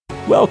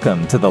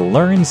Welcome to the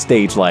Learn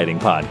Stage Lighting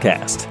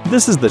Podcast.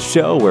 This is the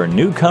show where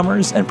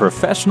newcomers and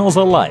professionals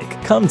alike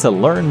come to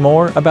learn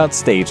more about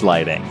stage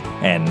lighting.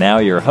 And now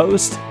your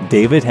host,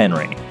 David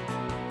Henry.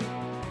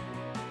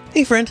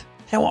 Hey friend,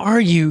 how are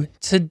you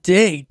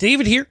today?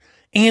 David here,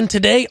 and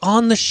today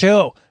on the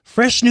show,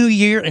 fresh new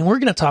year, and we're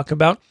going to talk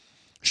about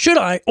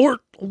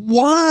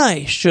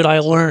why should I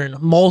learn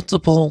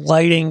multiple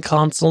lighting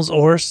consoles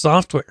or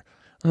software?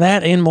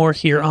 That and more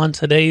here on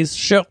today's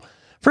show.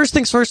 First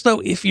things first, though,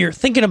 if you're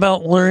thinking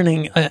about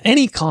learning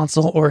any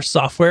console or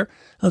software,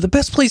 the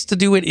best place to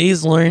do it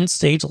is Learn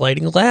Stage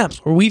Lighting Labs,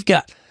 where we've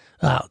got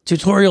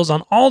tutorials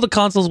on all the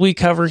consoles we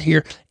cover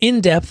here in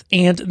depth,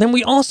 and then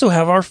we also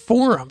have our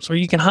forums where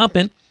you can hop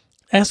in,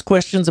 ask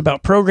questions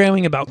about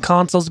programming, about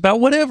consoles, about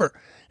whatever.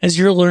 As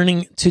you're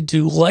learning to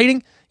do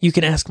lighting, you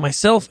can ask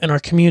myself and our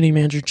community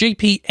manager,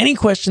 JP, any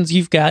questions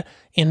you've got,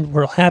 and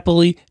we'll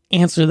happily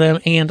answer them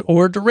and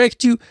or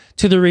direct you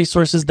to the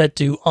resources that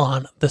do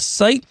on the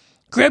site.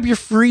 Grab your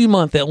free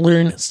month at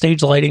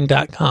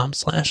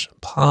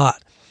learnstagelighting.com/pod.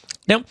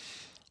 Now,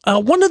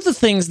 one of the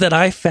things that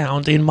I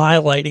found in my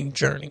lighting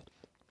journey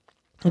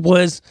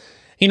was,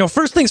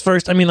 first things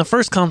first, the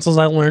first consoles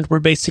I learned were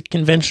basic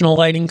conventional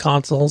lighting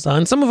consoles,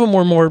 and some of them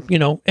were more,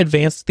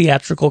 advanced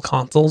theatrical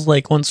consoles,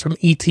 like ones from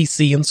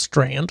ETC and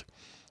Strand.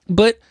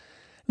 But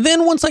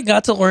then once I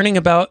got to learning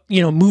about,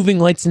 moving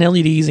lights and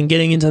LEDs and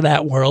getting into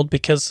that world,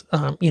 because,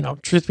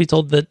 truth be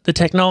told, the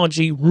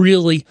technology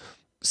really,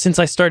 since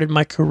I started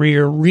my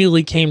career,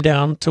 really came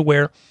down to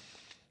where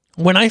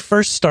when I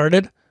first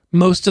started,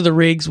 most of the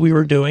rigs we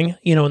were doing,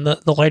 in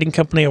the lighting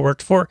company I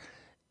worked for,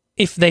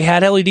 if they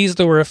had LEDs,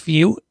 there were a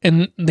few,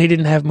 and they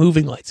didn't have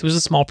moving lights. It was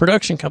a small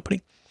production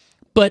company.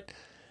 But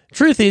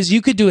truth is,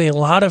 you could do a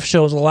lot of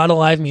shows, a lot of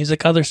live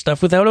music, other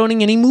stuff, without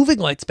owning any moving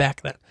lights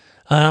back then.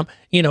 Now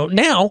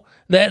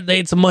that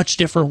it's a much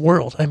different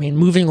world.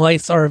 Moving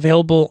lights are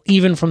available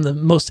even from the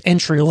most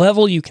entry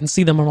level. You can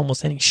see them on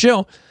almost any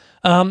show.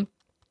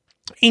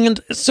 And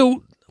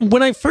so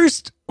when I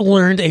first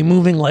learned a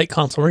moving light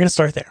console, we're going to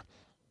start there.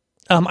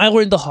 I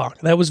learned the Hog.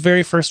 That was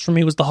very first for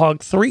me, was the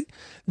Hog 3.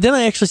 Then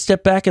I actually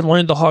stepped back and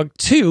learned the Hog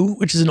 2,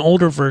 which is an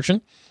older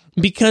version,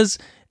 because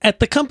at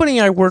the company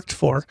I worked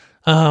for,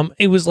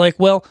 it was like,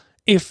 well,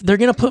 if they're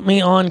going to put me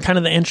on kind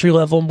of the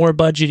entry-level, more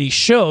budgety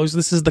shows,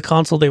 this is the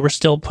console they were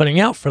still putting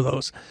out for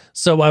those.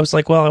 So I was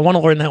like, well, I want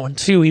to learn that one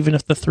too, even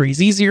if the 3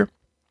 is easier.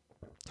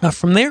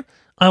 From there,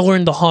 I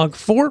learned the Hog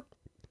 4.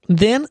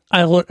 Then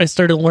I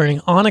started learning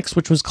Onyx,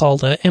 which was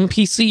called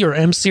MPC or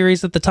M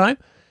Series at the time.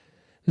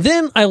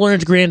 Then I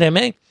learned Grand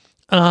MA,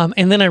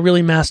 and then I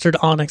really mastered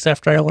Onyx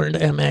after I learned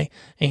MA,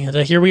 and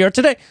here we are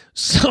today.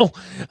 So,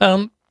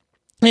 and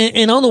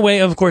on the way,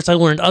 of course, I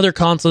learned other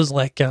consoles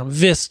like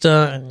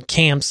Vista and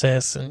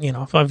Camsys, and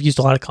I've used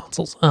a lot of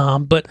consoles,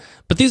 but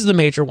these are the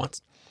major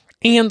ones.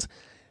 And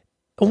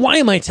why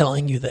am I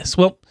telling you this?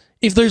 Well,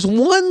 if there's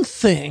one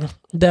thing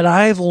that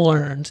I've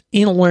learned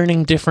in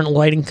learning different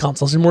lighting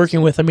consoles and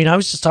working with, I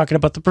was just talking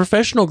about the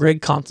professional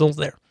grade consoles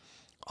there.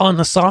 On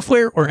the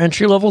software or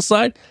entry level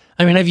side,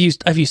 I've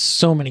used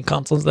so many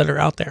consoles that are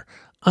out there.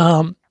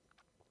 And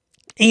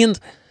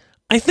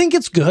I think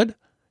it's good,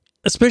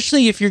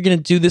 especially if you're going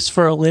to do this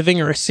for a living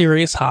or a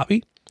serious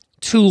hobby,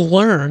 to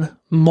learn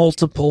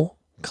multiple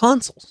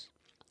consoles.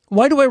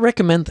 Why do I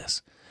recommend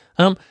this?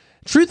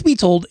 Truth be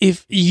told,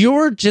 if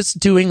you're just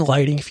doing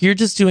lighting, if you're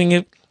just doing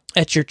it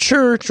at your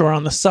church or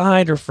on the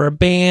side or for a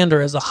band or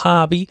as a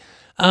hobby,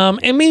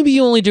 and maybe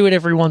you only do it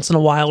every once in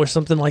a while or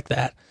something like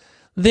that,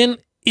 then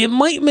it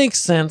might make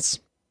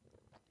sense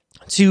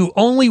to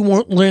only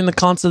learn the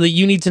console that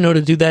you need to know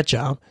to do that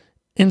job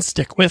and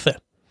stick with it.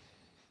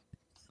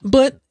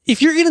 But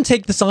if you're going to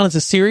take this on as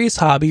a serious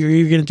hobby, or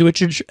you're going to do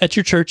it at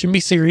your church and be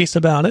serious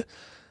about it,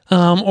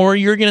 or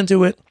you're going to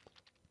do it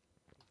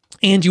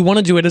and you want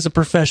to do it as a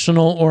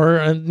professional or,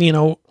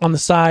 on the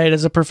side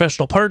as a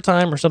professional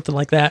part-time or something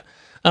like that,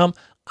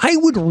 I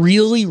would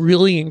really,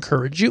 really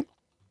encourage you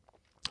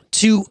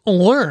to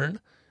learn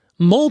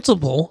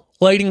multiple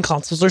lighting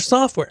consoles or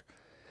software.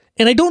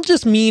 And I don't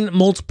just mean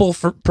multiple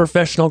for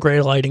professional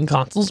grade lighting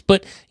consoles,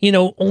 but,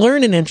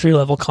 learn an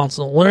entry-level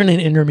console, learn an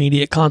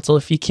intermediate console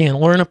if you can,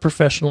 learn a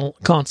professional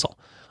console.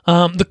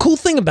 The cool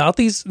thing about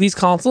these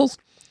consoles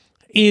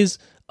is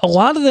a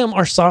lot of them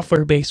are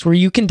software-based, where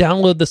you can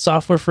download the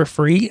software for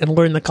free and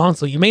learn the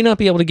console. You may not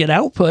be able to get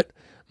output,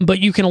 but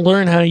you can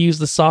learn how to use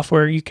the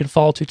software. You can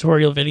follow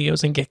tutorial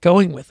videos and get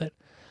going with it.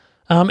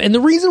 And the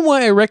reason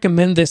why I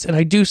recommend this, and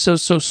I do so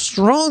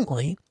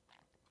strongly,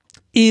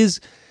 is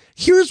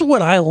here's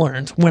what I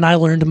learned when I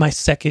learned my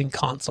second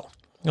console,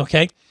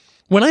 okay?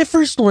 When I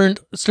first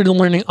started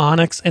learning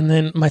Onyx, and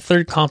then my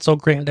third console,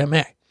 Grand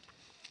MA,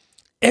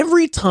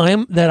 every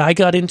time that I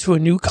got into a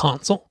new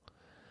console,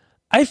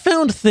 I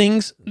found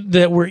things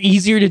that were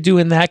easier to do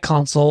in that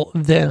console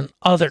than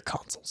other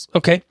consoles,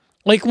 okay?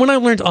 Like when I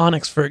learned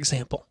Onyx, for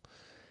example,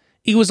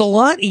 it was a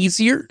lot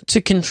easier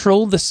to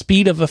control the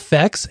speed of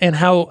effects and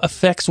how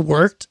effects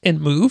worked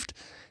and moved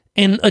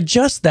and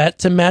adjust that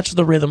to match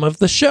the rhythm of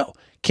the show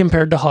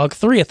compared to Hog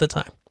 3 at the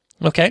time.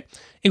 Okay.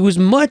 It was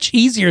much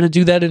easier to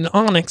do that in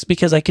Onyx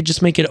because I could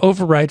just make it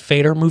override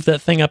fader, move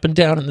that thing up and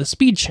down, and the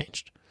speed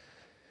changed.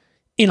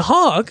 In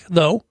Hog,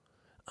 though,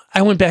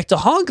 I went back to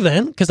Hog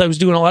then because I was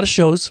doing a lot of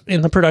shows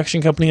in the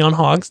production company on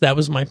Hogs. That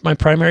was my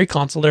primary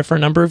console there for a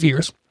number of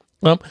years.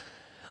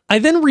 I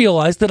then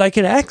realized that I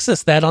could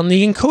access that on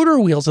the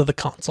encoder wheels of the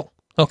console.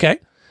 Okay.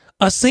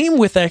 Same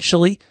with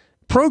actually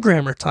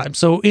programmer time.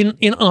 So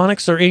in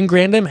Onyx or in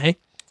Grand MA,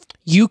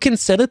 you can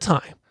set a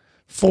time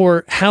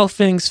for how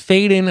things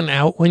fade in and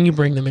out when you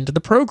bring them into the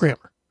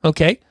programmer.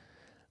 Okay.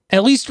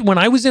 At least when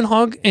I was in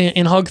Hog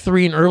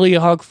 3 and early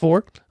Hog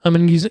 4,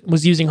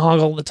 was using Hog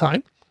all the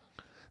time.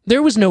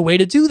 There was no way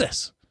to do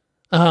this.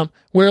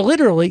 Where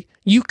literally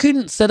you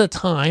couldn't set a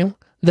time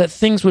that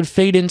things would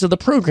fade into the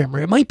programmer.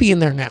 It might be in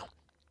there now.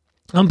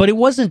 But it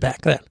wasn't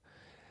back then.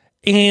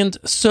 And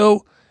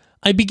so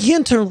I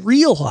began to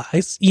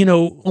realize,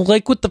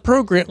 like with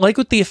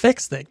the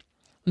effects thing,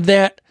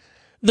 that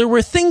there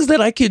were things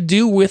that I could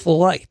do with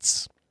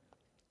lights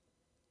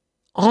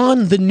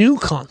on the new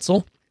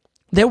console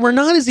that were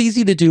not as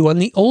easy to do on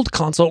the old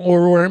console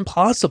or were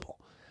impossible.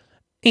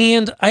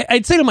 And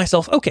I'd say to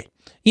myself, okay,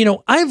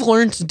 I've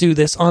learned to do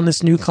this on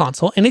this new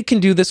console, and it can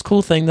do this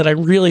cool thing that I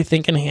really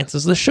think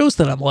enhances the shows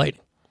that I'm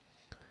lighting.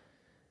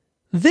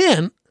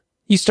 Then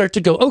you start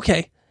to go,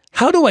 okay,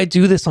 how do I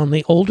do this on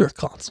the older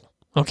console?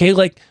 Okay,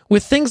 like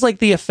with things like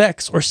the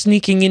effects or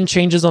sneaking in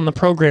changes on the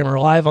programmer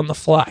live on the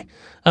fly.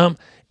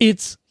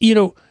 It's,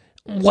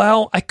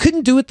 while I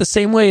couldn't do it the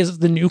same way as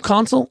the new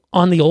console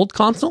on the old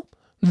console,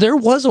 there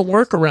was a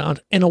workaround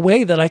and a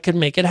way that I could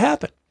make it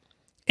happen.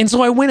 And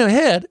so I went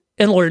ahead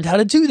and learned how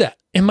to do that.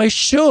 And my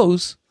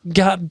shows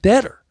got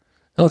better.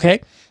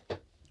 Okay.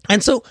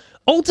 And so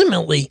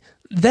ultimately,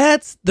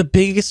 that's the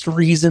biggest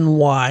reason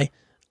why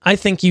I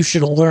think you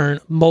should learn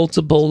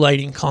multiple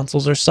lighting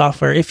consoles or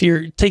software if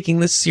you're taking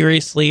this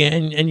seriously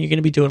and you're going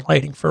to be doing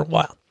lighting for a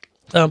while.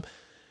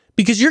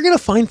 Because you're going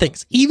to find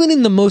things, even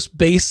in the most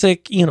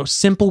basic,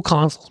 simple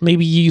consoles.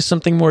 Maybe you use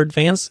something more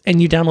advanced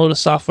and you download a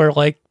software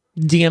like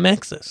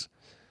DMX's.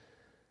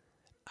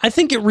 I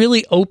think it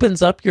really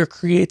opens up your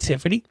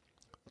creativity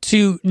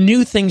to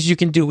new things you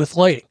can do with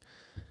lighting.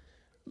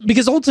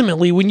 Because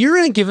ultimately, when you're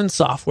in a given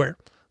software,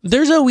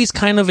 there's always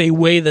kind of a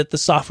way that the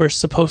software is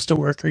supposed to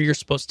work or you're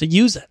supposed to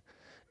use it,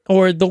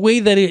 or the way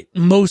that it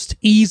most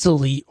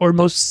easily or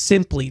most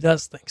simply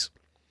does things.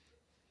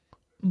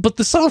 But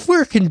the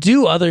software can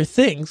do other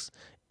things,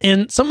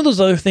 and some of those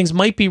other things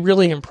might be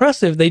really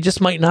impressive. They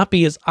just might not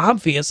be as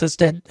obvious as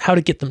to how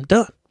to get them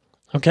done.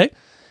 Okay?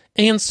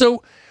 And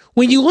so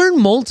when you learn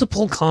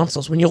multiple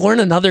consoles, when you learn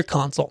another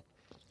console,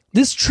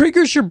 this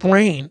triggers your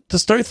brain to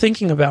start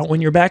thinking about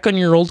when you're back on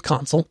your old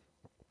console,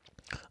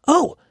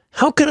 oh,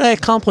 how could I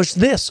accomplish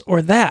this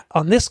or that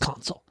on this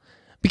console?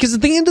 Because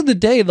at the end of the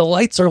day, the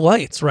lights are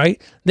lights,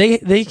 right?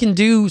 They can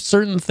do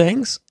certain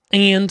things.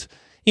 And,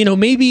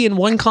 maybe in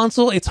one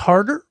console it's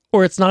harder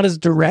or it's not as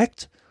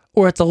direct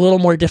or it's a little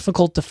more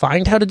difficult to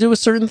find how to do a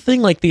certain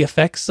thing, like the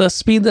effects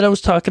speed that I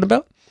was talking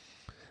about.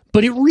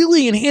 But it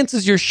really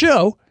enhances your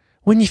show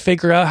when you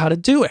figure out how to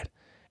do it.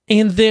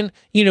 And then,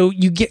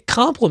 you get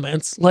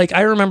compliments. Like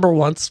I remember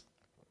once,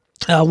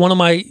 one of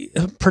my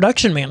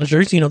production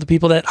managers, the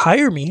people that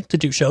hire me to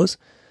do shows,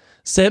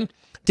 said,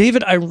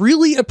 David, I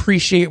really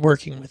appreciate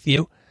working with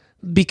you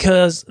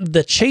because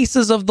the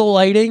chases of the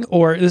lighting,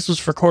 or this was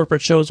for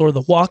corporate shows, or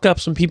the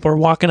walk-ups when people are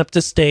walking up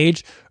to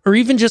stage, or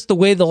even just the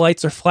way the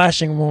lights are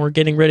flashing when we're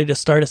getting ready to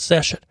start a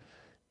session,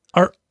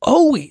 are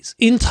always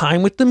in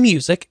time with the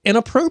music and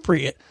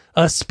appropriate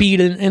speed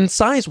and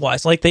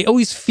size-wise. Like they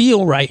always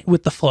feel right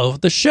with the flow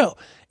of the show,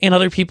 and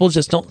other people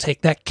just don't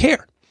take that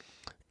care.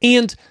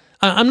 And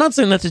I'm not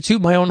saying that to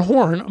toot my own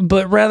horn,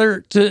 but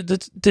rather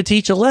to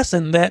teach a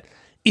lesson that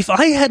if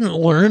I hadn't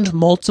learned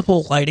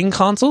multiple lighting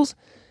consoles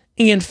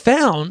and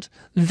found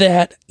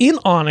that in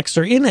Onyx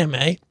or in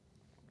MA,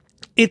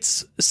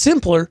 it's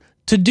simpler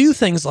to do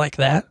things like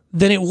that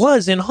than it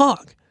was in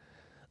Hog,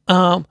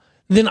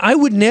 then I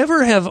would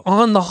never have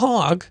on the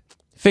Hog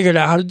figured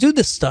out how to do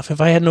this stuff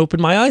if I hadn't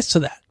opened my eyes to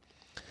that.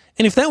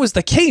 And if that was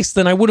the case,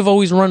 then I would have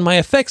always run my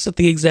effects at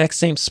the exact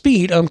same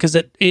speed, because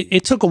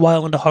it took a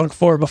while into Hog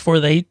 4 before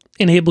they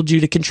enabled you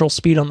to control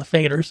speed on the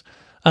faders.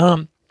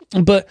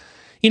 But,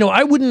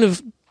 I wouldn't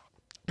have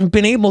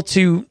been able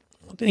to,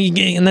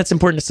 and that's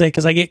important to say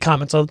because I get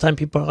comments all the time.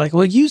 People are like,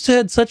 well, you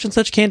said such and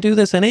such can't do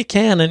this, and it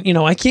can. And,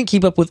 I can't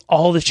keep up with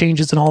all the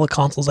changes in all the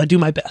consoles. I do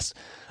my best,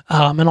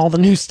 and all the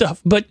new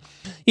stuff. But,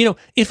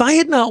 if I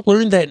had not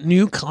learned that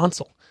new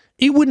console,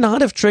 it would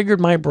not have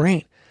triggered my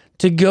brain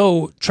to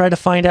go try to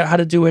find out how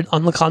to do it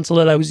on the console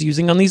that I was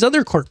using on these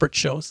other corporate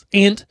shows.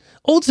 And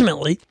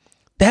ultimately,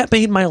 that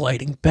made my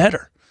lighting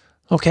better.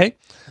 Okay?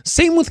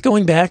 Same with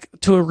going back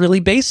to a really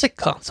basic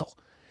console.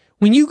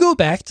 When you go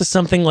back to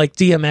something like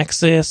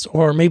DMX's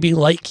or maybe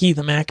Lightkey,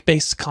 the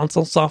Mac-based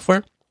console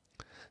software,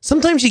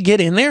 sometimes you get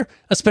in there,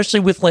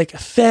 especially with like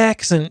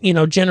effects and,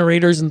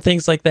 generators and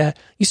things like that.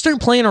 You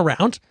start playing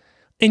around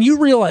and you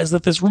realize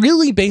that this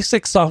really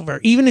basic software,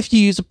 even if you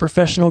use a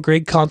professional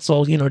grade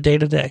console, day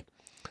to day,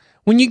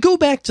 when you go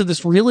back to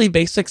this really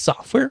basic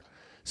software,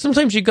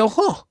 sometimes you go,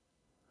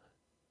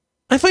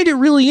 I find it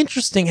really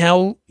interesting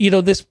how,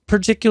 this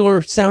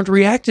particular sound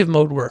reactive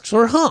mode works.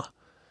 Or,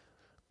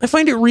 I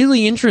find it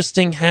really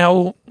interesting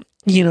how,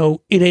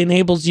 it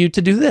enables you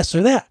to do this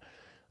or that.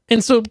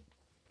 And so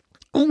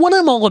what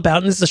I'm all about,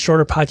 and this is a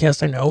shorter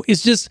podcast, I know,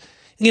 is just,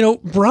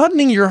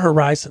 broadening your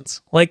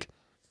horizons. Like,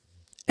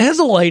 as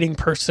a lighting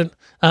person,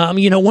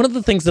 one of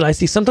the things that I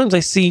see, sometimes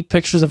I see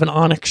pictures of an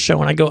Onyx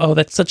show and I go, oh,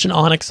 that's such an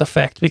Onyx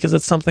effect, because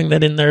it's something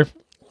that in their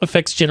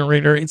effects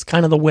generator, it's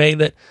kind of the way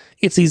that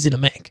it's easy to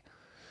make,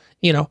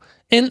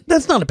 and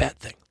that's not a bad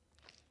thing.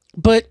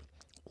 But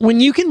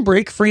when you can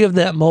break free of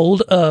that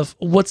mold of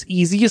what's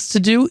easiest to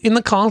do in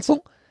the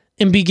console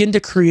and begin to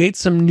create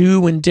some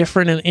new and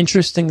different and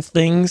interesting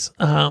things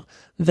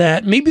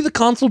that maybe the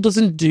console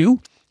doesn't do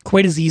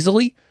quite as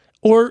easily,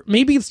 or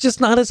maybe it's just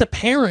not as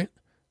apparent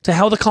to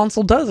how the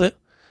console does it.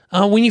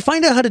 When you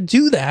find out how to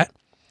do that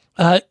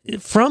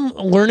from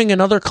learning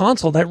another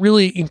console, that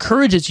really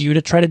encourages you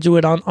to try to do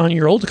it on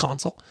your old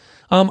console.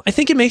 I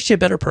think it makes you a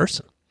better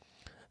person.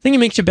 I think it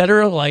makes you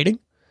better at lighting,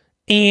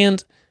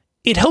 and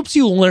it helps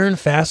you learn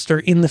faster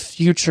in the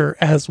future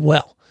as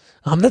well.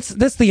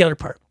 That's the other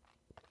part,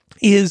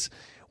 is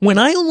when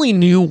I only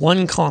knew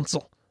one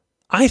console,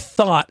 I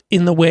thought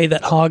in the way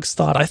that Hogs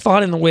thought. I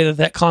thought in the way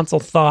that console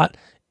thought,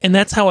 and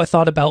that's how I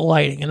thought about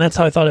lighting, and that's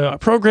how I thought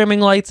about programming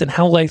lights and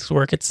how lights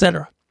work,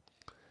 etc.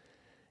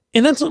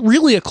 And that's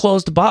really a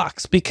closed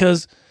box,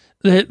 because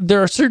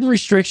there are certain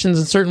restrictions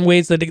and certain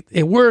ways that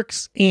it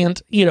works.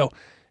 And,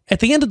 at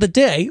the end of the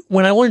day,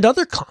 when I learned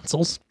other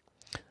consoles,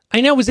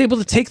 I now was able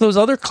to take those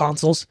other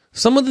consoles,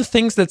 some of the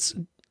things that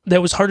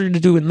was harder to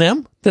do in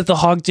them, that the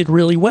Hog did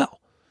really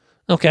well,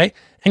 okay,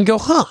 and go,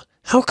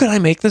 how could I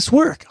make this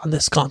work on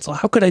this console?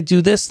 How could I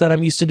do this that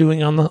I'm used to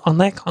doing on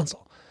that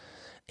console?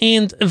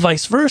 And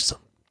vice versa.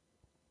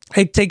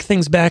 I take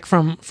things back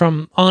from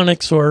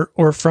Onyx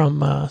or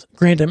from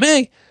Grand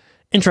MA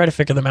and try to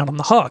figure them out on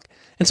the Hog.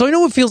 And so I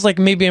know it feels like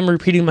maybe I'm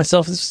repeating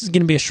myself. This is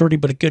going to be a shorty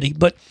but a goodie.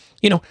 But,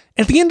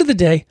 at the end of the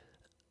day,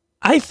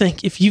 I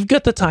think if you've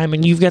got the time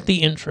and you've got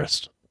the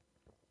interest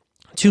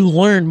to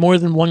learn more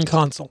than one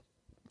console,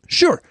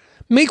 sure,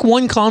 make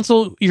one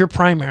console your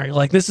primary.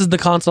 Like, this is the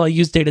console I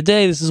use day to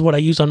day. This is what I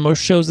use on most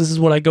shows. This is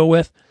what I go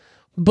with.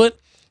 But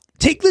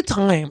take the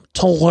time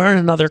to learn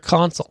another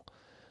console,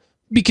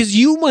 because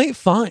you might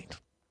find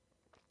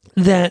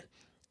that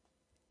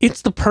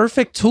it's the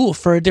perfect tool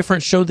for a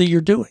different show that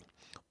you're doing.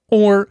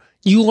 Or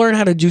you learn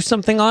how to do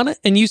something on it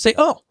and you say,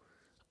 oh,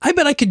 I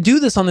bet I could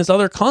do this on this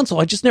other console.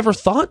 I just never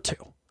thought to.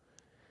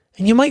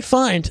 And you might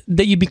find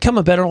that you become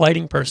a better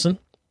lighting person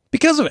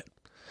because of it.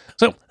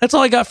 So that's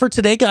all I got for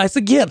today, guys.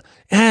 Again,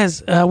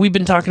 as we've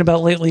been talking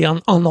about lately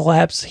on the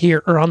labs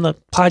here, or on the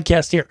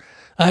podcast here,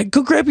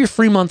 go grab your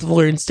free month of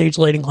Learn Stage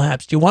Lighting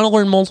Labs. Do you want to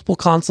learn multiple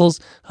consoles?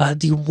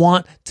 Do you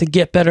want to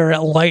get better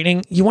at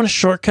lighting? You want to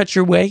shortcut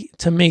your way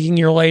to making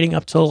your lighting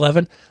up to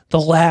 11? The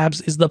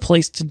Labs is the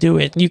place to do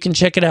it. You can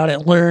check it out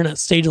at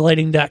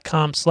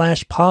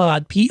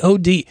learnstagelighting.com/pod,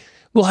 P-O-D.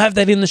 We'll have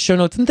that in the show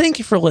notes. And thank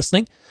you for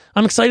listening.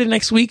 I'm excited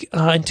next week,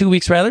 in 2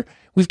 weeks rather.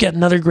 We've got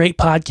another great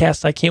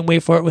podcast. I can't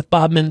wait for it, with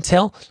Bob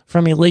Mintel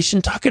from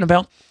Elation, talking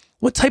about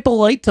what type of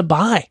light to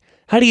buy.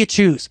 How do you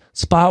choose?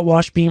 Spot,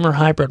 wash, beam, or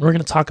hybrid? We're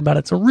going to talk about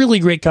it. It's a really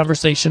great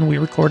conversation. We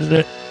recorded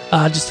it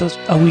just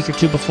a week or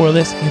two before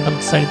this, and I'm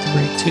excited to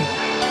bring it to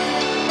you.